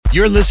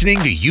You're listening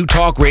to You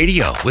Talk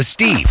Radio with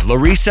Steve,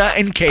 Larissa,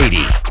 and Katie.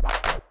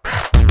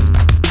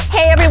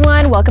 Hey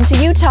everyone, welcome to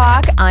You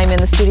Talk. I'm in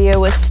the studio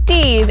with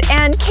Steve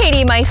and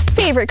Katie, my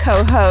favorite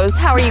co-host.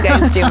 How are you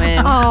guys doing?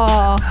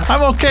 Oh,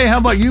 I'm okay. How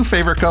about you,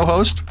 favorite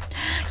co-host?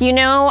 You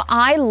know,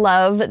 I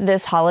love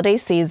this holiday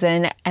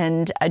season,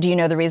 and do you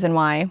know the reason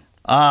why?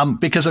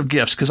 Because of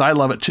gifts, because I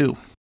love it too.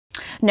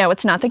 No,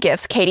 it's not the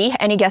gifts. Katie,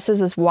 any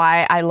guesses as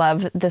why I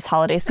love this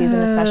holiday season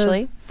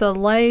especially? The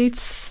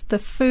lights, the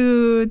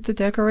food, the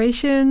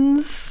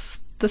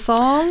decorations, the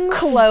songs.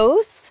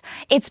 Close.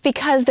 It's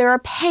because there are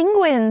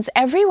penguins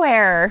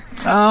everywhere.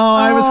 Oh,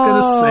 I was going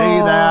to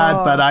say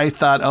that, but I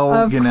thought,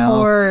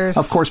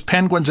 Of course,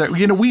 penguins.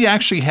 We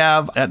actually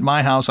have at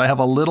my house, I have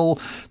a little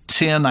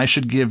tin I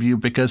should give you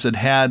because it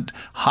had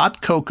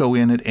hot cocoa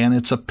in it, and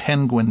it's a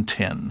penguin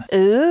tin.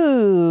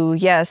 Ooh,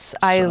 yes.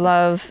 I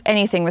love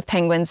anything with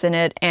penguins in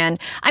it. And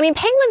I mean,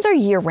 penguins are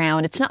year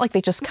round. It's not like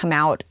they just come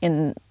out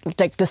in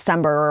like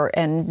December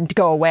and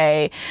go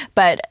away.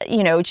 But,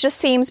 you know, it just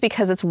seems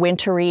because it's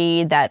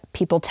wintry that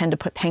people tend to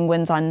put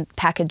penguins on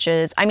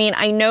packages. I mean,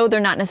 I know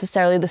they're not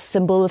necessarily the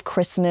symbol of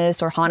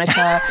Christmas or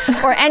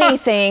Hanukkah or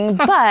anything,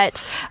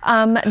 but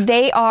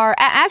they are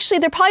actually,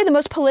 they're probably the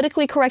most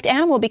politically correct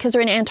animal because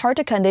they're in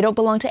Antarctica and they don't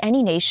belong to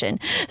any nation.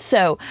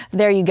 So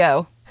there you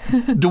go.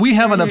 Do we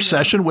have an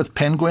obsession with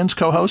penguins,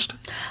 co-host?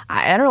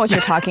 I don't know what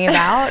you're talking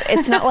about.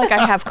 It's not like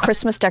I have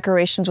Christmas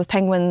decorations with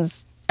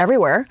penguins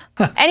everywhere.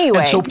 Anyway.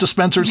 And soap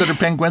dispensers that are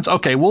penguins.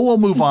 Okay, well, we'll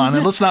move on.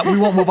 And we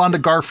won't move on to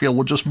Garfield.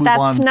 We'll just move on.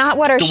 That's not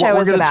what our show is about. What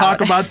we're going to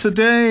talk about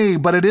today.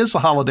 But it is the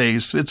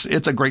holidays. It's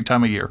a great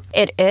time of year.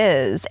 It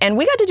is. And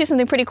we got to do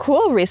something pretty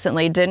cool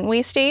recently, didn't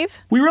we, Steve?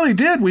 We really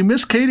did. We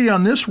missed Katie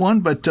on this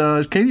one, but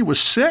Katie was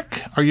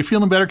sick. Are you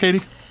feeling better,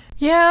 Katie?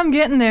 Yeah, I'm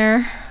getting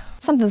there.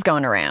 Something's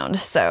going around,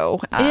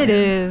 so... It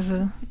is.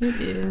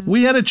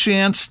 We had a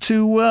chance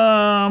to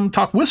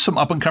talk with some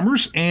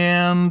up-and-comers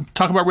and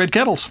talk about Red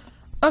Kettles.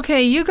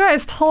 Okay, you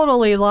guys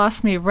totally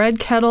lost me. Red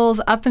Kettles,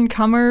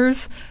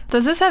 up-and-comers.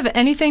 Does this have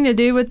anything to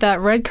do with that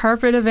red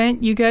carpet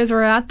event you guys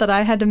were at that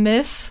I had to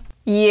miss?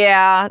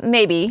 Yeah,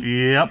 maybe.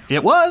 Yep,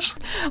 it was.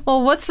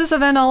 Well, what's this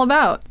event all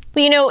about?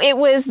 Well, you know, it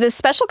was this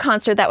special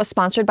concert that was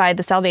sponsored by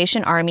the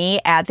Salvation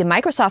Army at the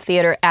Microsoft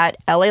Theater at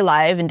LA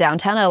Live in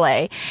downtown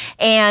LA.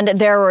 And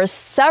there were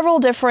several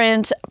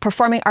different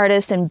performing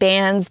artists and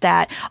bands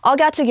that all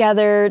got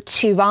together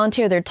to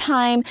volunteer their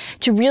time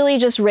to really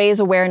just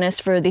raise awareness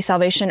for the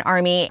Salvation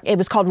Army. It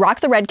was called Rock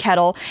the Red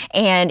Kettle,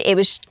 and it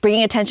was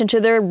bringing attention to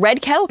their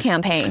Red Kettle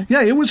campaign.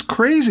 Yeah, it was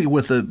crazy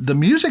with the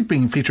music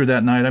being featured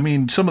that night. I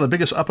mean, some of the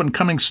biggest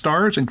up-and-coming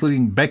stars,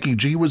 including Becky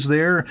G was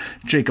there,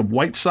 Jacob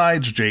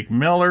Whitesides, Jake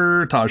Miller,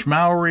 Taj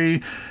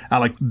Mowry,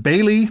 Alec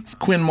Bailey,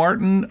 Quinn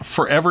Martin,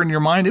 Forever in Your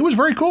Mind. It was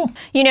very cool.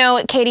 You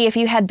know, Katie, if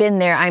you had been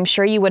there, I'm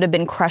sure you would have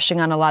been crushing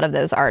on a lot of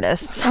those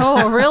artists.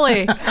 Oh,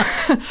 really?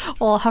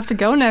 Well, I'll have to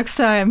go next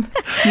time.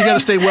 You got to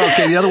stay well,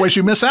 Katie. Otherwise,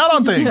 you miss out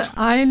on things.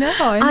 I know.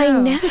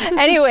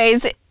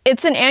 Anyways,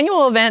 it's an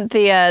annual event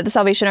the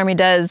Salvation Army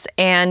does,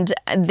 and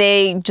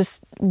they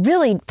just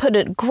really put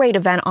a great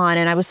event on,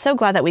 and I was so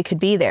glad that we could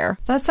be there.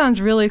 That sounds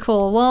really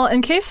cool. Well,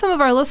 in case some of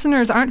our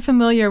listeners aren't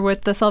familiar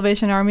with the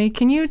Salvation Army,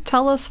 can you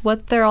tell us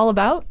what they're all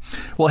about?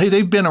 Well, hey,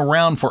 they've been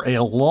around for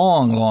a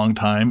long, long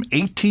time.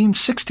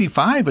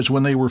 1865 is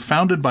when they were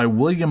founded by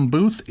William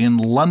Booth in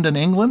London,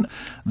 England.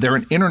 They're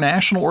an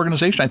international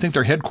organization. I think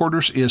their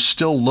headquarters is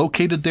still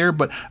located there,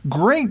 but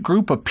great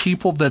group of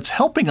people that's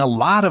helping a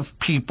lot of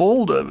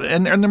people,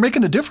 and they're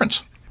making a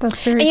difference. That's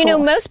very cool. And you know,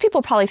 cool. most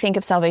people probably think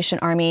of Salvation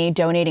Army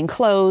donating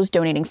clothes,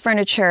 donating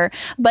furniture,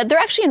 but they're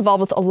actually involved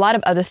with a lot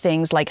of other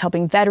things like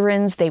helping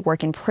veterans. They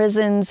work in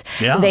prisons.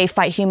 Yeah. They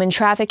fight human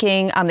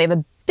trafficking. They have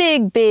a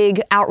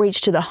big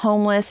outreach to the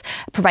homeless,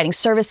 providing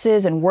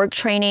services and work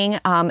training.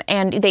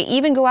 And they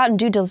even go out and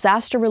do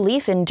disaster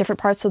relief in different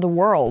parts of the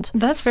world.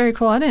 That's very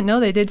cool. I didn't know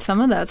they did some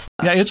of that stuff.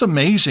 Yeah, it's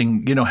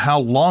amazing, you know, how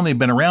long they've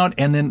been around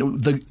and then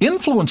the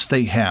influence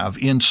they have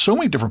in so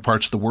many different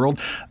parts of the world.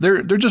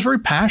 They're just very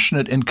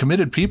passionate and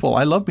committed people.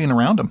 I love being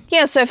around them.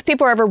 Yeah, so if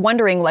people are ever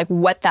wondering like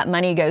what that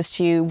money goes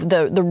to,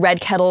 the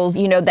red kettles,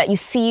 you know, that you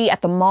see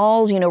at the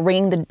malls, you know,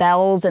 ringing the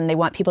bells and they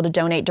want people to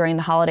donate during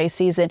the holiday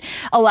season,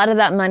 a lot of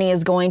that money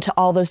is going to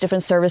all those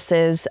different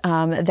services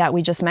that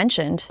we just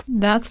mentioned.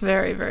 That's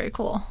very, very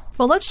cool.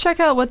 Well, let's check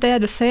out what they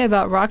had to say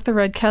about Rock the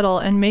Red Kettle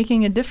and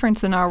making a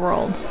difference in our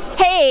world.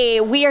 Hey,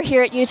 we are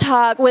here at You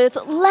Talk with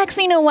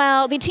Lexi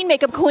Noel, the teen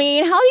makeup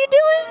queen. How are you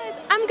doing?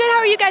 I'm good. How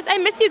are you guys? I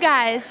miss you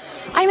guys.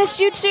 I missed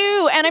you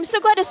too, and I'm so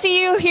glad to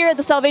see you here at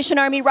the Salvation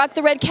Army, Rock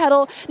the Red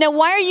Kettle. Now,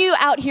 why are you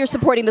out here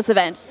supporting this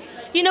event?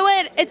 You know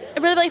what? It's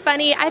really, really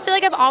funny. I feel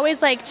like I've always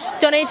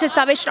donated to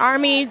Salvation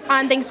Army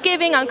on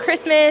Thanksgiving, on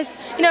Christmas,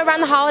 you know, around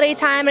the holiday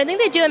time. And I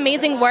think they do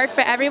amazing work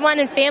for everyone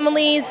and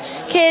families,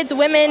 kids,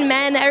 women,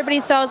 men,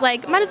 everybody. So I was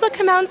like, might as well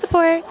come out and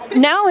support.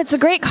 No, it's a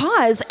great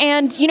cause.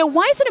 And, you know,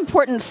 why is it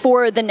important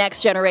for the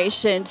next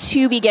generation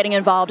to be getting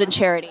involved in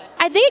charity?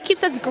 I think it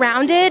keeps us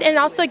grounded, and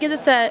also it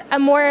gives us a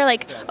more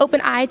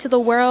open eye to the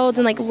world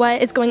and what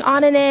is going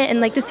on in it,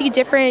 and to see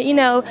different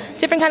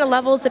kind of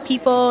levels of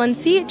people and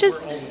see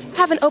just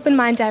have an open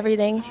mind to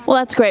everything. Well,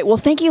 that's great. Well,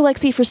 thank you,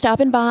 Lexi, for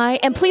stopping by.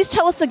 And please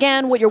tell us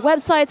again what your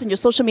websites and your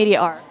social media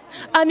are.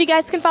 You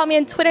guys can follow me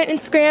on Twitter and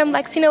Instagram,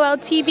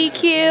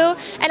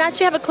 LexiNoelTBQ. And I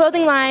actually have a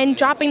clothing line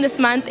dropping this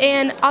month,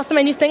 and also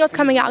my new single's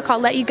coming out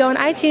called Let You Go on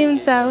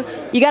iTunes. So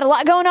you got a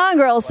lot going on,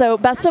 girls, so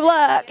best of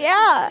luck.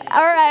 Yeah.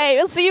 All right.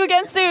 We'll see you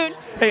again soon.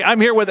 Hey, I'm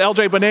here with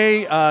LJ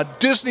Bonet,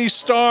 Disney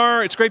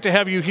star. It's great to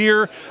have you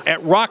here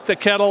at Rock the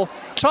Kettle.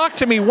 Talk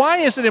to me. Why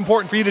is it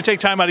important for you to take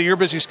time out of your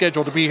busy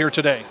schedule to be here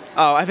today?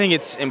 Oh, I think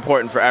it's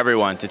important for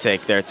everyone to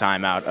take their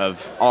time out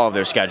of all of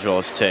their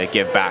schedules to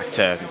give back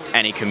to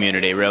any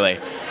community, really.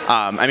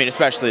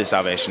 Especially the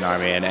Salvation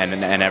Army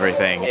and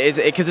everything.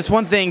 Because it's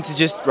one thing to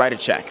just write a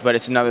check, but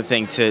it's another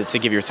thing to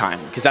give your time,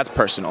 because that's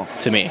personal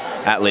to me,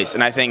 at least.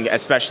 And I think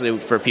especially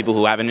for people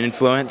who have an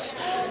influence,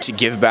 to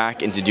give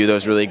back and to do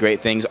those really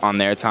great things on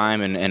their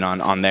time and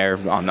on their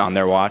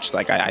watch,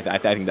 like I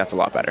think that's a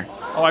lot better.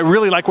 Oh, I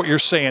really like what you're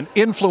saying.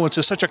 Influence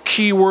is such a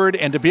key word,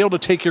 and to be able to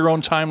take your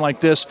own time like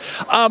this.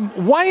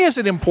 Why is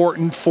it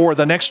important for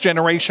the next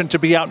generation to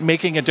be out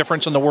making a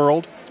difference in the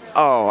world?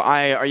 Oh,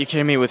 are you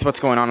kidding me? With what's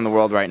going on in the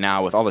world right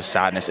now, with all the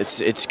sadness,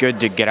 it's good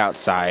to get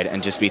outside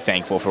and just be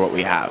thankful for what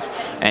we have,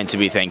 and to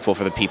be thankful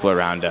for the people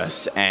around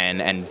us,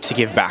 and to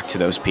give back to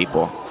those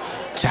people,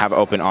 to have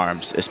open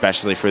arms,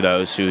 especially for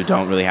those who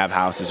don't really have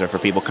houses, or for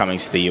people coming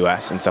to the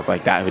U.S. and stuff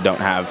like that who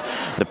don't have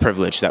the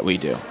privilege that we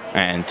do,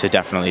 and to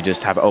definitely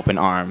just have open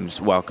arms,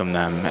 welcome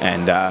them,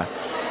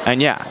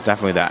 and yeah,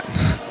 definitely that.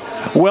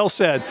 Well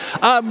said.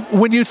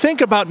 When you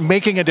think about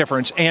making a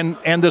difference, and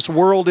this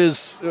world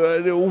is,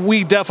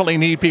 we definitely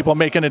need people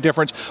making a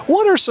difference.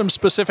 What are some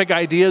specific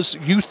ideas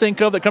you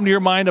think of that come to your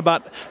mind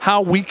about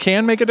how we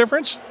can make a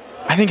difference?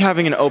 I think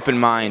having an open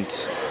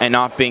mind and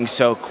not being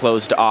so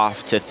closed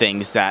off to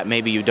things that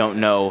maybe you don't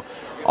know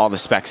all the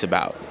specs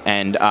about,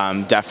 and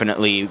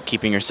definitely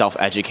keeping yourself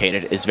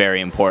educated is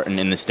very important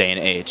in this day and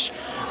age,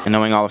 and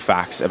knowing all the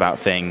facts about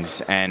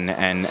things,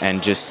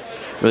 and just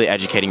really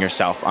educating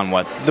yourself on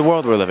what the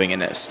world we're living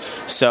in is,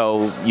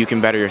 so you can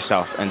better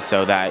yourself, and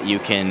so that you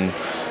can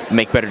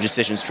make better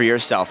decisions for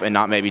yourself, and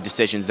not maybe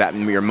decisions that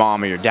your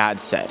mom or your dad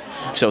said,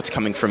 so it's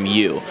coming from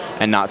you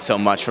and not so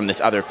much from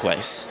this other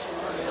place.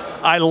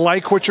 I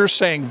like what you're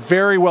saying.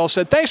 Very well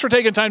said. Thanks for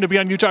taking time to be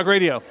on UTalk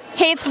Radio.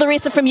 Hey, it's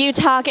Larissa from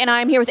UTalk, and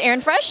I'm here with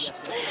Aaron Fresh.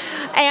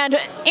 And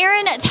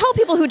Aaron, tell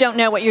people who don't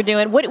know what you're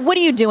doing. What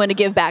are you doing to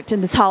give back to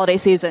this holiday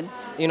season?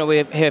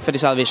 We're here for the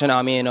Salvation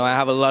Army. I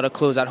have a lot of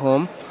clothes at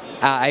home.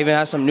 I even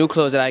have some new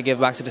clothes that I give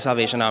back to the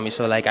Salvation Army.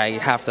 So, I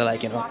have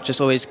to,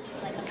 just always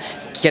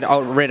get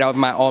rid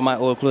of all my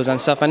old clothes and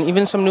stuff, and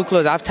even some new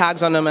clothes. I have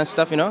tags on them and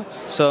stuff,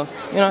 So,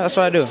 that's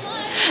what I do.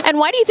 And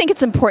why do you think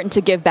it's important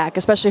to give back,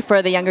 especially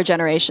for the younger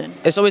generation?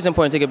 It's always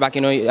important to give back.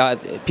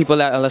 People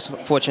that are less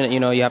fortunate,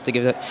 you have to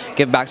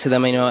give back to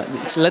them.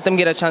 Let them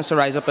get a chance to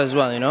rise up as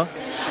well.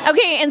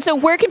 Okay, and so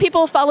where can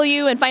people follow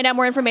you and find out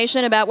more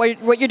information about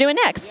what you're doing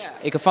next?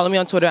 Yeah, you can follow me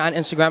on Twitter and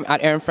Instagram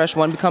at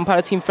AaronFresh1. Become part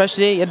of Team Fresh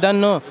today. You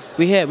done know.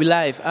 We here. We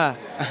live. All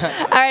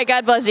right.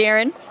 God bless you,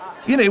 Aaron.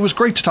 It was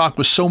great to talk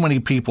with so many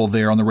people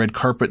there on the red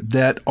carpet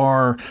that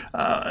are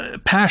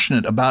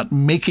passionate about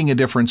making a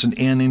difference and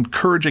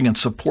encouraging and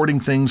supporting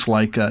things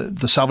like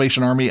the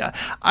Salvation Army.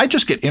 I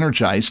just get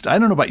energized. I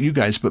don't know about you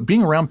guys, but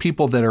being around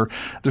people they're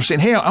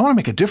saying, "Hey, I want to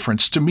make a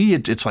difference." To me,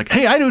 it's like,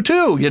 "Hey, I do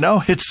too."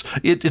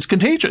 It's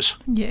contagious.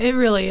 Yeah, it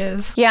really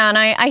is. Yeah, and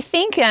I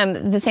think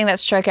the thing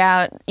that struck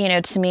out,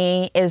 to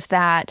me is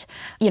that,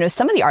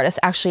 some of the artists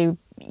actually,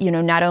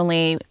 not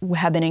only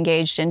have been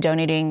engaged in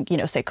donating,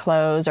 say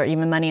clothes or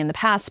even money in the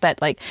past, but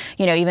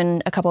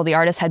even a couple of the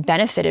artists had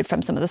benefited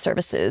from some of the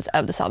services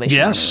of the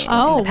Salvation Army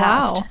in the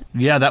past. Wow.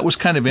 Yeah, that was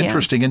kind of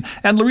interesting. Yeah.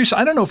 And Larissa,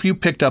 I don't know if you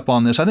picked up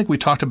on this. I think we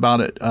talked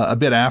about it a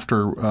bit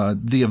after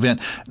the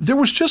event. There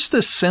was just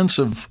this sense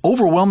of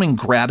overwhelming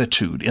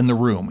gratitude in the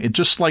room. It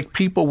just like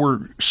people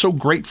were so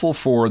grateful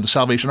for the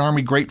Salvation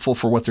Army, grateful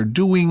for what they're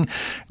doing,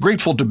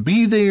 grateful to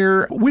be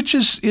there, which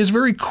is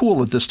very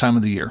cool at this time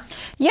of the year.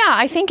 Yeah,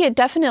 I think it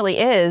definitely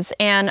is.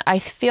 And I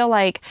feel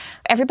like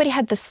everybody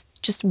had this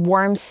just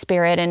warm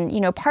spirit,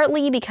 and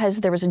partly because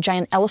there was a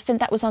giant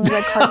elephant that was on the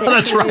red carpet.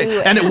 That's right,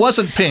 and it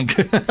wasn't pink.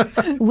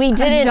 We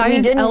didn't.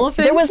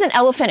 Elephant? There was an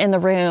elephant in the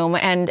room,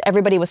 and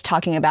everybody was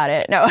talking about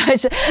it. No,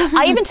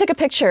 I even took a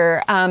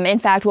picture. In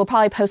fact, we'll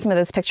probably post some of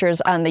those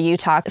pictures on the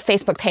UTalk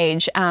Facebook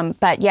page.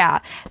 But yeah,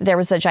 there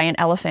was a giant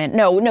elephant.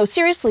 No,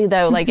 seriously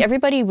though,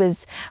 everybody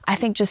was, I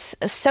think,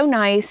 just so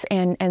nice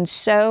and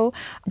so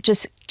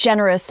just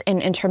generous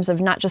in terms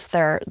of not just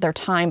their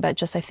time, but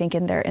just I think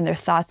in their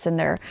thoughts and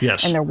their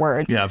words.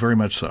 Yeah, very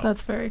much so.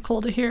 That's very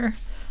cool to hear.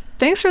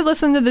 Thanks for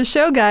listening to the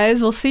show,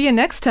 guys. We'll see you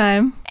next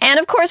time. And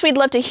of course, we'd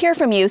love to hear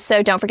from you,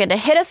 so don't forget to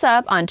hit us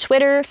up on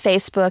Twitter,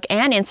 Facebook,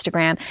 and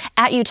Instagram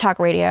at UTalk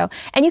Radio.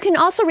 And you can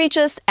also reach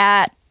us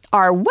at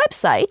our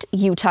website,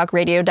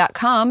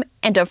 utalkradio.com.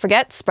 And don't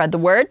forget, spread the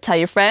word, tell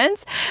your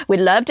friends.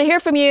 We'd love to hear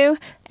from you,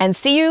 and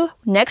see you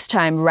next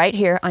time right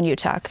here on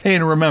UTalk. Hey,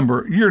 and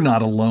remember, you're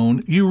not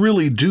alone. You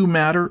really do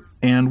matter,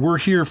 and we're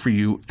here for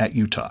you at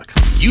UTalk.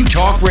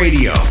 UTalk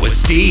Radio with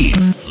Steve,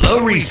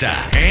 Larissa,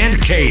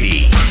 and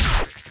Katie.